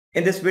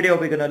In this video,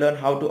 we're going to learn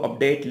how to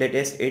update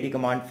latest AT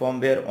command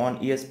firmware on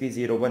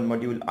ESP-01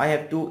 module. I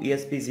have two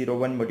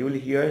ESP-01 module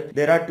here.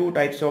 There are two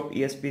types of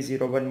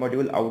ESP-01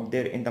 module out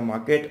there in the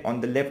market. On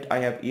the left, I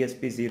have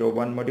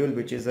ESP-01 module,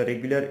 which is a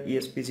regular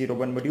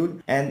ESP-01 module.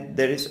 And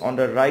there is on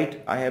the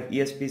right, I have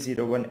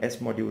ESP-01S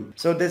module.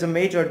 So there's a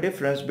major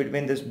difference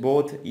between this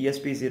both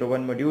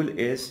ESP-01 module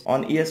is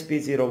on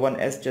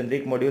ESP-01S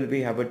generic module, we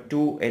have a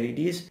two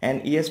LEDs,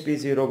 and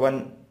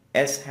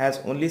ESP-01S has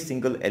only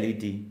single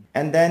LED.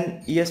 And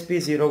then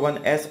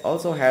ESP-01S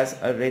also has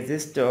a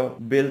resistor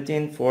built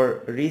in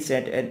for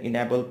reset and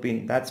enable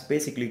pin. That's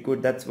basically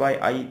good. That's why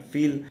I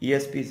feel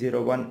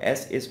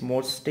ESP-01S is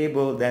more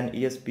stable than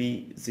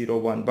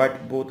ESP-01,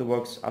 but both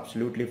works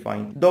absolutely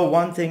fine. Though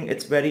one thing,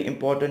 it's very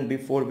important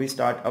before we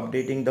start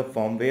updating the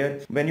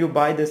firmware. When you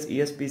buy this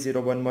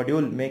ESP-01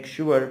 module, make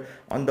sure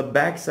on the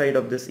back side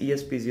of this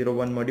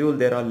ESP-01 module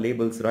there are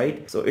labels,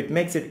 right? So it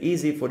makes it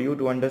easy for you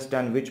to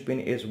understand which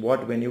pin is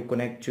what when you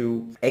connect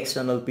to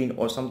external pin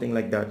or something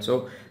like that.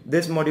 So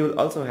this module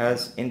also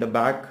has in the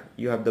back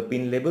you have the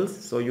pin labels,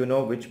 so you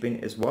know which pin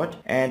is what.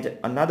 And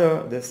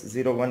another, this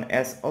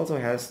 01S also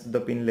has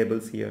the pin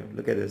labels here.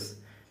 Look at this: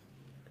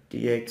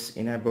 TX,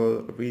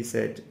 enable,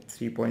 reset,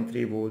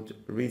 3.3 volt,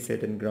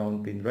 reset and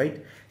ground pin,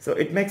 right? So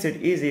it makes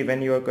it easy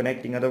when you are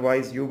connecting,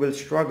 otherwise you will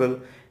struggle.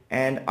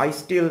 And I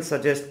still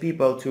suggest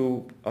people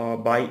to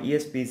buy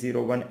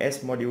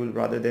ESP-01S module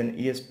rather than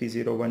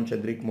ESP-01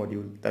 generic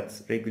module,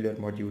 that's regular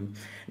module.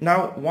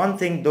 Now one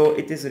thing though,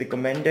 it is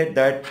recommended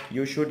that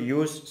you should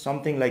use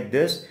something like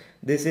this.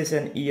 This is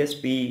an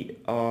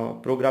ESP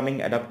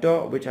programming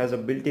adapter which has a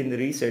built-in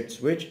reset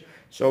switch.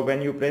 So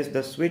when you press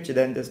the switch,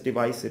 then this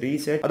device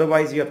reset.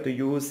 Otherwise you have to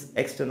use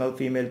external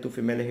female to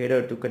female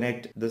header to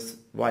connect this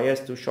wires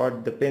to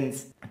short the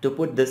pins to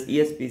put this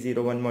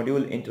ESP-01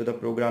 module into the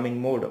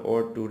programming mode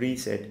or to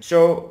reset.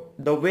 So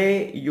the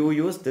way you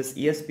use this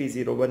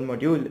ESP-01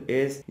 module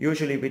is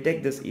usually we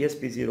take this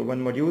ESP-01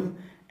 module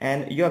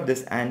and you have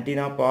this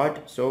antenna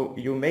part. So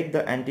you make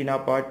the antenna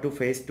part to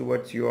face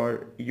towards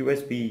your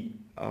USB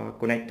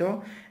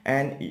connector,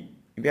 and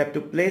we have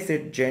to place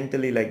it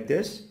gently like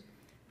this,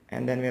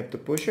 and then we have to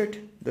push it.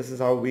 This is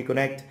how we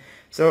connect.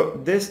 So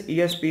this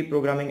ESP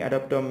programming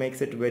adapter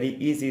makes it very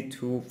easy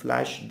to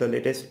flash the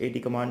latest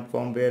AT command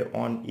firmware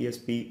on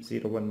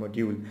ESP-01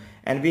 module.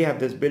 And we have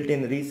this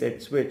built-in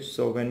reset switch.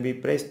 So when we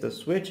press the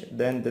switch,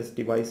 then this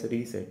device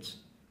resets.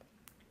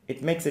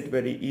 It makes it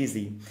very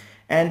easy.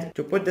 And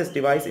to put this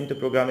device into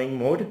programming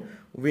mode,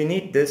 we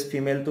need this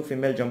female to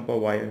female jumper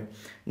wire.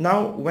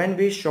 Now when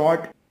we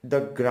short the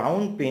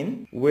ground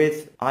pin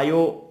with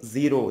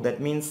IO0,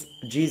 that means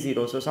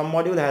G0. So some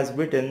module has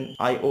written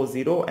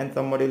IO0 and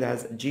some module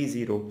has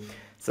G0.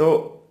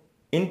 So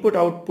input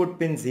output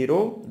pin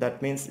 0,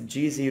 that means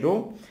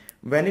G0.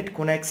 When it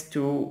connects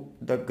to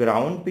the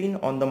ground pin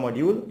on the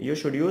module, you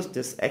should use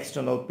this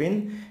external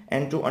pin,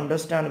 and to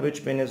understand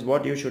which pin is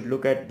what, you should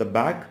look at the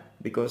back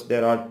because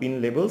there are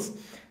pin labels.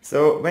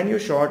 So when you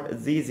short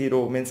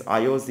Z0 means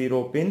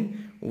IO0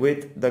 pin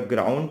with the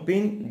ground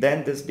pin,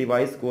 then this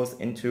device goes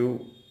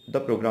into the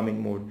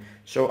programming mode.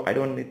 So I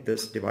don't need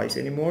this device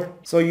anymore.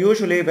 So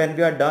usually when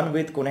we are done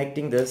with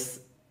connecting this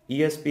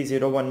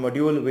ESP-01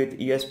 module with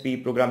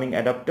ESP Programming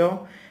Adapter,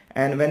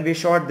 and when we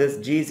short this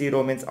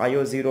G0 means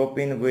IO0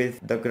 pin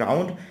with the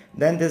ground,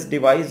 then this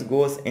device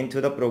goes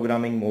into the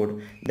programming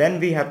mode. Then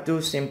we have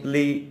to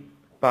simply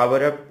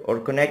power up or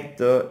connect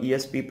the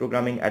ESP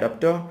Programming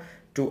Adapter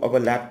to our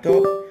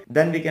laptop.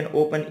 Then we can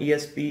open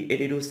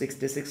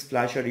ESP8266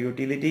 flasher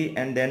utility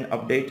and then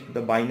update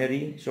the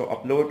binary. So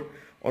upload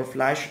or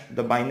flash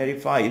the binary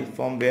file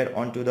firmware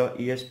onto the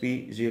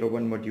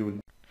ESP-01 module.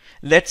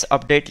 Let's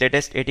update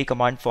latest AT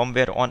command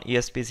firmware on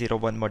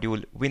ESP-01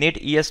 module. We need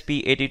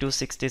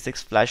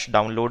ESP8266 flash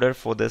downloader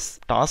for this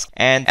task,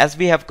 and as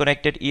we have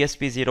connected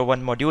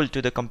ESP-01 module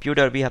to the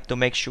computer, we have to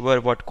make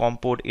sure what COM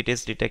port it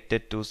is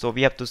detected to. So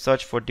we have to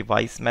search for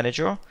device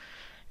manager,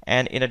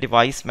 and in a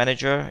device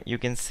manager you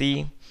can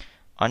see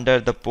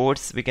under the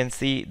ports we can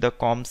see the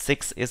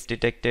COM6 is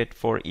detected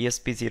for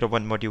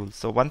ESP-01 module.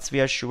 So once we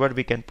are sure,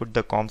 we can put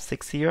the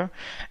COM6 here,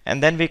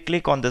 and then we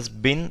click on this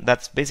bin,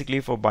 that's basically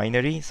for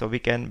binary. So we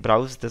can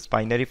browse this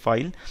binary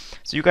file.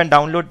 So you can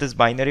download this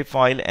binary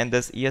file and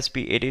this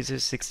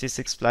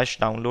ESP8266 flash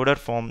downloader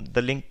from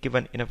the link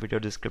given in a video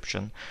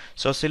description.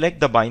 So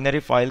select the binary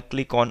file,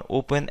 click on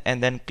open,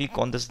 and then click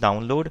on this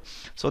download.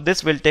 So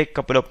this will take a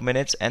couple of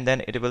minutes, and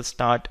then it will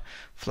start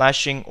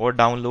flashing or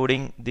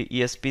downloading the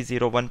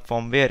ESP-01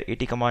 firmware,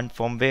 AT command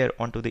firmware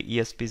onto the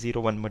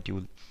ESP-01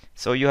 module.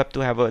 So you have to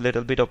have a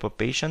little bit of a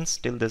patience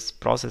till this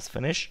process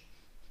finish.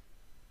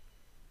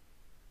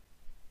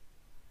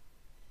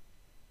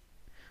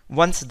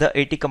 Once the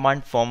AT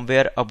command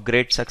firmware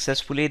upgrades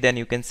successfully, then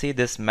you can see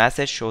this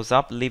message shows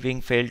up,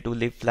 leaving failed to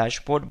leave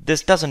flash port.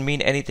 This doesn't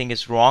mean anything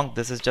is wrong.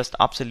 This is just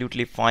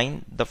absolutely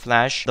fine. The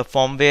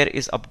firmware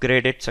is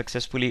upgraded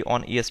successfully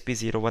on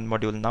ESP-01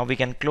 module. Now we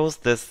can close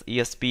this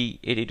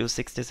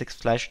ESP8266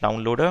 flash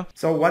downloader.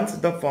 So once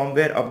the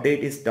firmware update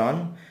is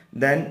done,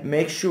 then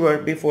make sure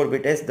before we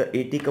test the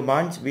AT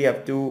commands, we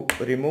have to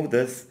remove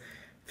this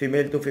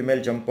female to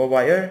female jumper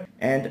wire.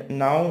 And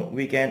now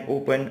we can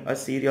open a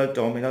serial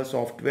terminal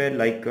software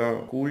like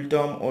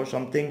CoolTerm or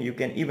something. You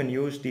can even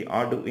use the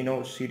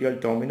Arduino serial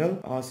terminal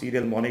or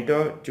serial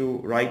monitor to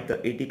write the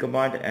AT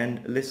command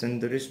and listen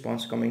the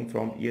response coming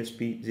from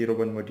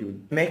ESP-01 module.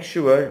 Make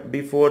sure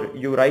before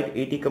you write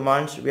AT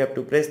commands, we have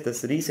to press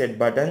this reset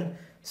button.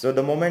 So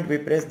the moment we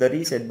press the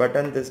reset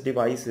button, this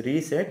device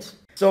resets.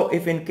 So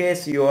if in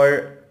case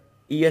your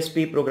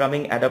ESP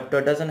Programming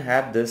Adaptor doesn't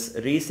have this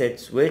reset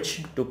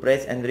switch to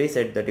press and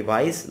reset the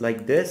device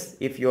like this,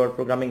 if your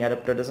programming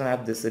adapter doesn't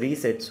have this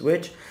reset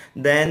switch,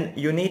 then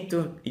you need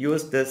to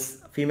use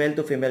this female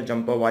to female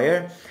jumper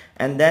wire.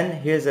 And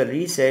then here's a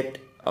reset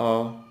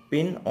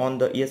pin on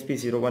the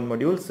ESP-01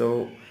 module.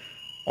 So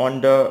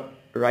on the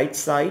right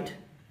side,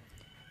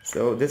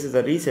 so this is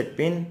a reset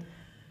pin,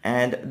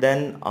 and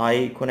then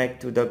I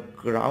connect to the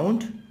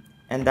ground,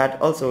 and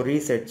that also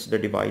resets the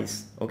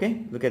device.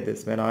 Okay, look at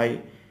this. When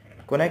I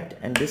connect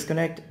and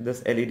disconnect,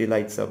 this LED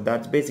lights up.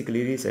 That's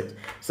basically reset.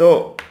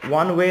 So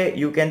one way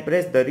you can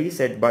press the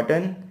reset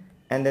button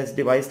and this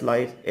device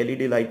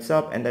LED lights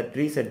up, and that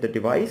reset the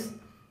device.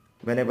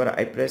 Whenever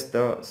I press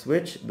the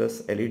switch,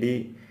 this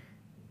LED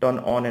turn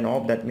on and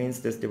off. That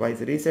means this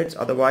device resets.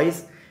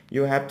 Otherwise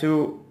you have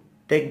to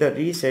take the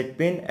reset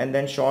pin and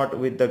then short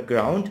with the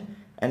ground,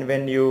 and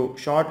when you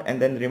short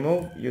and then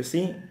remove, you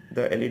see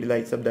the LED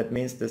lights up. That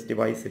means this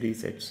device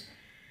resets.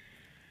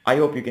 I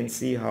hope you can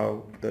see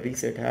how the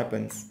reset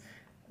happens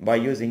by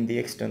using the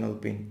external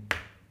pin.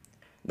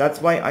 That's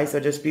why I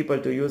suggest people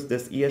to use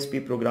this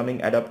ESP Programming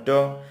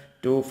Adapter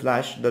to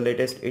flash the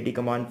latest AT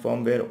command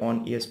firmware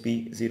on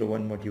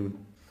ESP-01 module.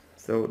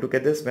 So look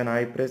at this. When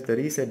I press the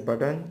reset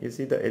button, you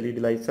see the LED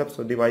lights up.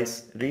 So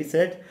device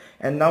reset,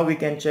 and now we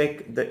can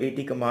check the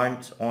AT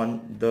commands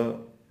on the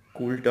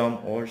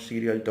CoolTerm or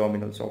serial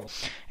terminal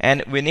software.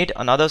 And we need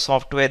another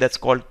software that's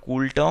called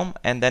CoolTerm,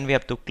 and then we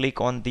have to click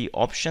on the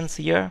options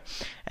here,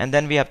 and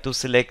then we have to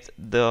select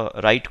the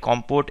right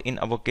COM port. In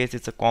our case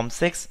it's a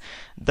COM6.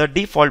 The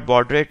default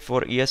baud rate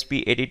for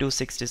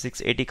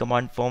ESP8266 AT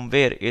command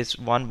firmware is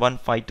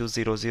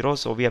 115200,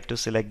 so we have to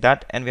select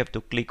that and we have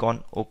to click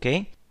on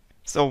OK.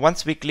 So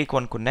once we click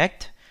on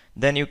connect,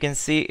 then you can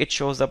see it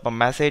shows up a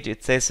message.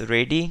 It says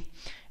ready,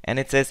 and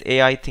it says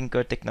AI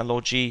Thinker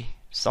Technology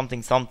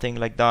something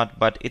like that,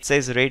 but it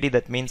says ready.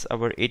 That means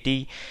our AT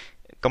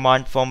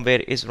command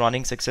firmware is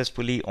running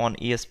successfully on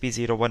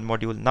ESP-01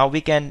 module. Now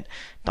we can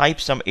type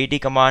some AT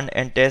command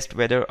and test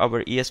whether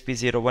our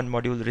ESP-01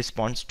 module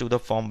responds to the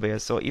firmware.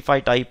 So if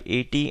I type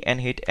AT and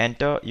hit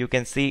enter, you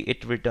can see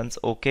it returns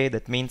OK.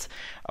 That means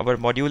our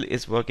module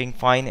is working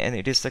fine and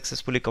it is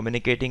successfully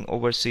communicating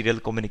over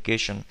serial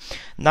communication.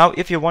 Now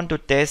if you want to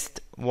test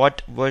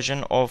what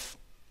version of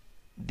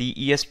the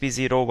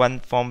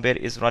ESP-01 firmware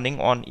is running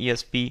on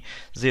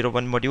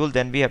ESP-01 module,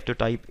 then we have to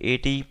type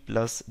AT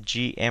plus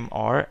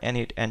GMR and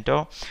hit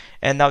enter,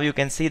 and now you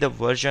can see the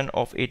version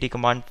of AT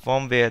command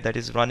firmware that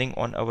is running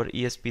on our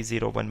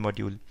ESP-01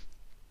 module.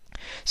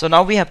 So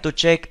now we have to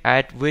check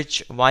at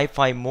which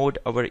Wi-Fi mode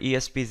our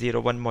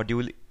ESP-01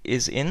 module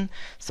is in.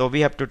 So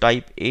we have to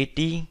type AT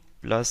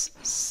plus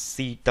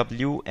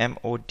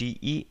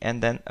CWMODE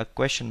and then a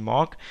question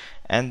mark,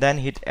 and then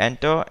hit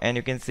enter, and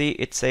you can see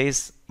it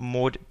says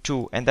mode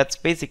 2, and that's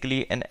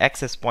basically an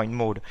access point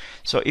mode.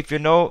 So if you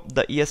know,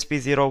 the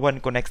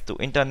ESP-01 connects to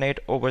internet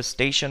over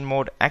station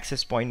mode,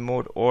 access point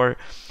mode, or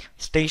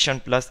station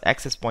plus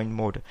access point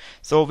mode.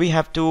 So we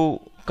have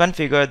to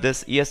configure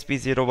this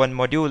ESP-01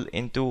 module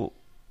into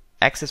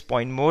access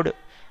point mode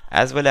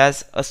as well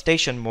as a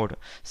station mode.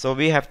 So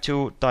we have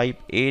to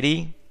type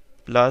AT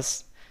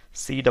plus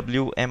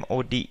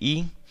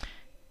CWMODE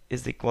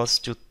is equals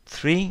to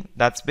 3.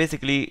 That's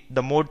basically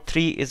the mode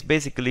 3 is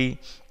basically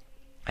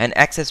an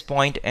access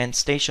point and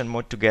station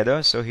mode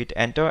together. So hit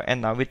enter,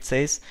 and now it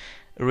says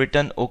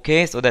return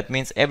OK. So that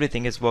means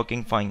everything is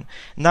working fine.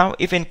 Now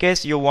if in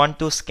case you want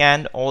to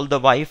scan all the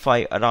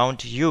Wi-Fi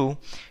around you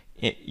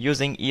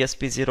using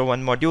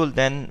ESP-01 module,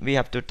 then we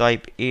have to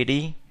type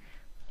AT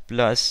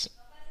plus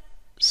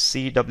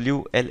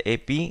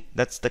CWLAP,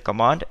 that's the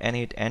command, and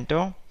hit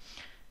enter.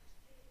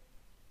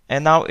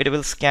 And now it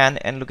will scan,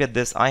 and look at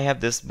this. I have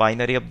this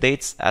binary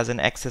updates as an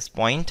access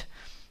point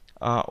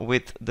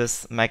with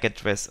this MAC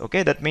address.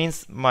 Okay, that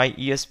means my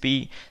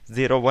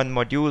ESP-01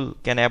 module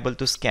can able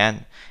to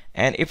scan,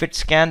 and if it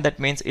scan, that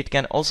means it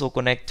can also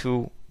connect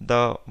to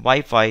the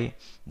Wi-Fi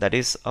that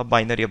is a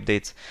binary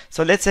updates.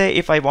 So let's say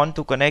if I want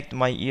to connect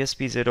my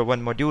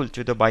ESP-01 module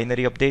to the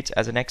binary updates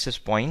as an access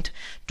point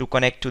to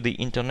connect to the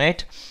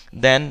internet,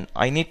 then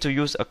I need to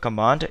use a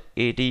command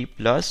AT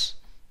plus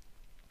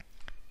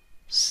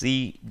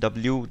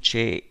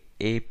CWJAP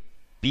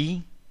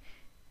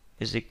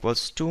is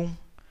equals to,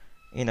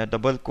 in a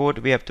double quote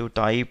we have to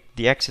type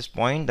the access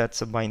point,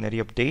 that's a binary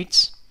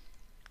updates,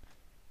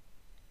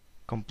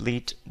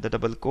 complete the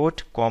double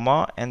quote,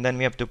 comma, and then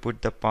we have to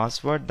put the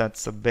password,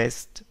 that's the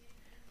best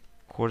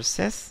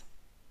courses,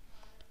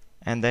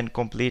 and then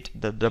complete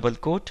the double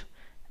quote,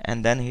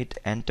 and then hit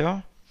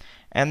enter.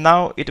 And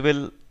now it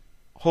will,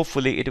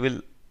 hopefully it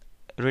will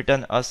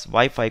return us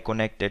Wi-Fi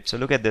connected. So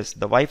look at this,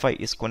 the Wi-Fi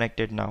is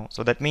connected now.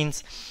 So that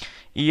means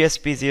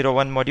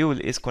ESP-01 module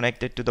is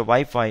connected to the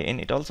Wi-Fi, and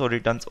it also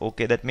returns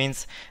OK. That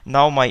means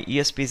now my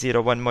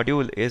ESP-01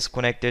 module is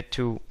connected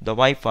to the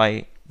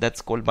Wi-Fi.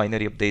 That's called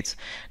binary updates.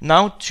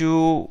 Now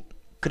to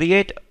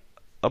create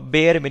a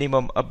bare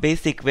minimum, a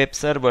basic web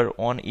server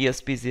on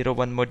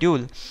ESP-01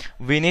 module,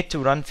 we need to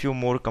run few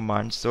more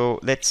commands. So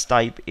let's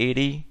type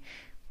AD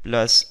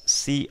plus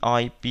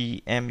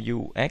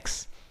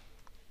CIPMUX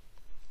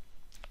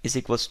is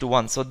equals to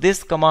 1. So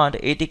this command,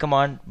 AT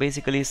command,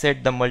 basically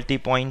set the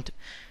multi-point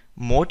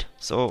mode.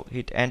 So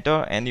hit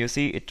enter and you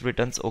see it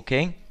returns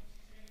OK.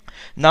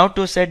 Now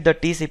to set the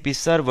TCP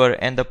server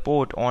and the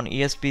port on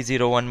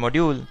ESP-01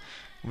 module,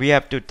 we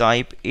have to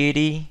type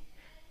AD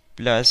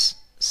plus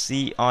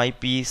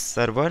CIP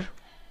server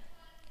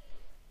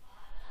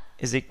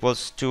is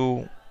equals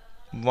to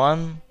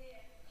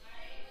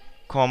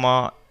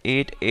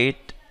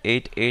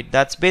 1,8888.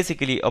 That's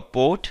basically a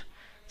port.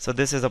 So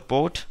this is a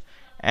port,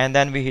 and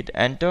then we hit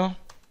enter.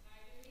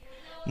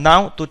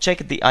 Now to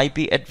check the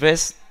IP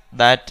address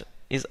that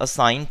is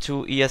assigned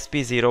to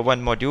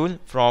ESP-01 module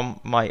from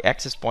my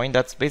access point,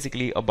 that's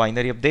basically a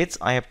binary updates.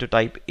 I have to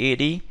type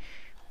AD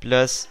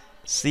plus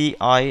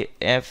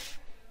CIFSR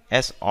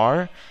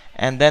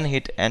and then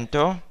hit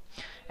enter,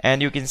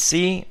 and you can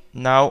see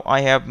now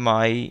I have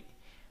my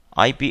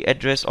IP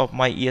address of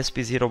my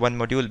ESP-01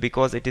 module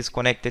because it is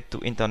connected to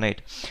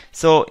internet.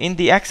 So in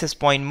the access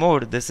point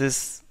mode, this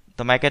is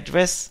the MAC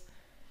address,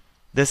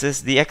 this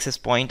is the access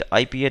point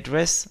IP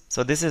address.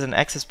 So this is an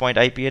access point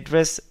IP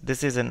address,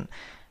 this is an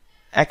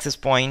access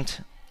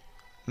point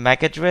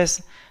MAC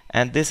address,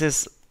 and this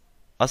is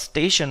a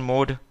station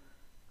mode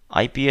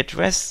IP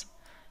address,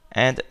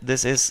 and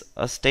this is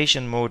a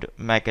station mode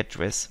MAC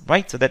address,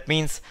 right? So that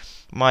means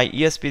my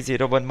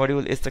ESP-01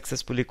 module is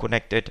successfully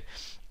connected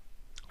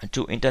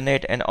to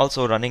internet and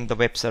also running the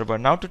web server.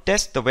 Now to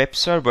test the web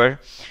server,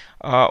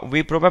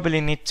 we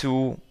probably need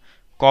to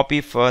copy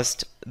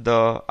first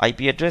the IP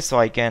address. So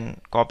I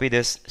can copy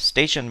this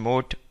station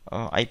mode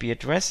IP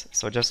address,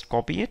 so just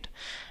copy it,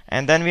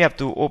 and then we have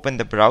to open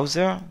the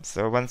browser.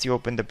 So once you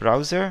open the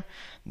browser,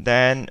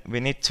 then we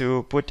need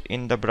to put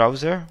in the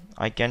browser.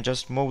 I can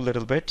just move a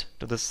little bit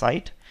to the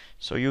side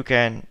so you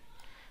can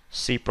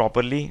see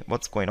properly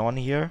what's going on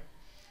here.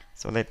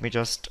 So let me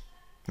just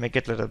make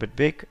it a little bit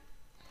big,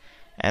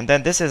 and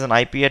then this is an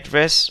IP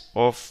address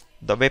of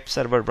the web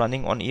server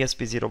running on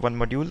ESP-01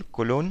 module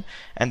colon,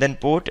 and then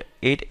port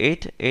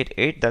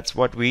 8888. That's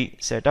what we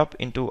set up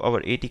into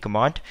our AT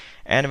command,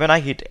 and when I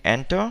hit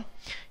enter,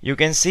 you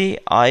can see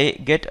I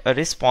get a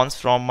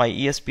response from my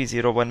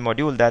ESP-01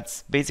 module.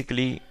 That's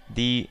basically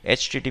the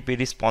HTTP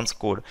response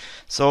code.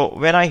 So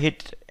when I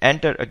hit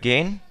enter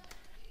again,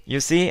 you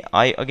see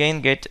I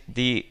again get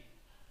the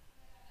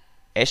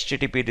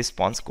HTTP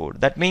response code.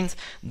 That means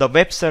the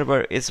web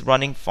server is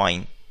running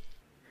fine.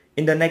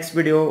 In the next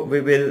video,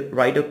 we will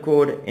write a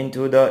code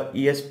into the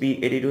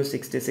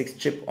ESP8266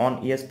 chip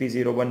on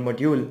ESP-01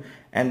 module,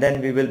 and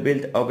then we will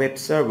build a web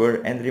server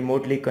and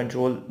remotely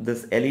control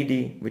this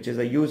LED, which is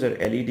a user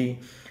LED,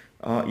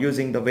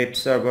 using the web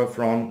server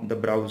from the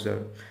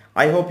browser.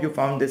 I hope you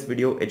found this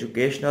video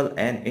educational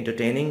and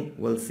entertaining.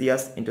 We'll see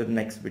us into the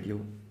next video.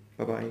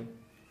 Bye bye.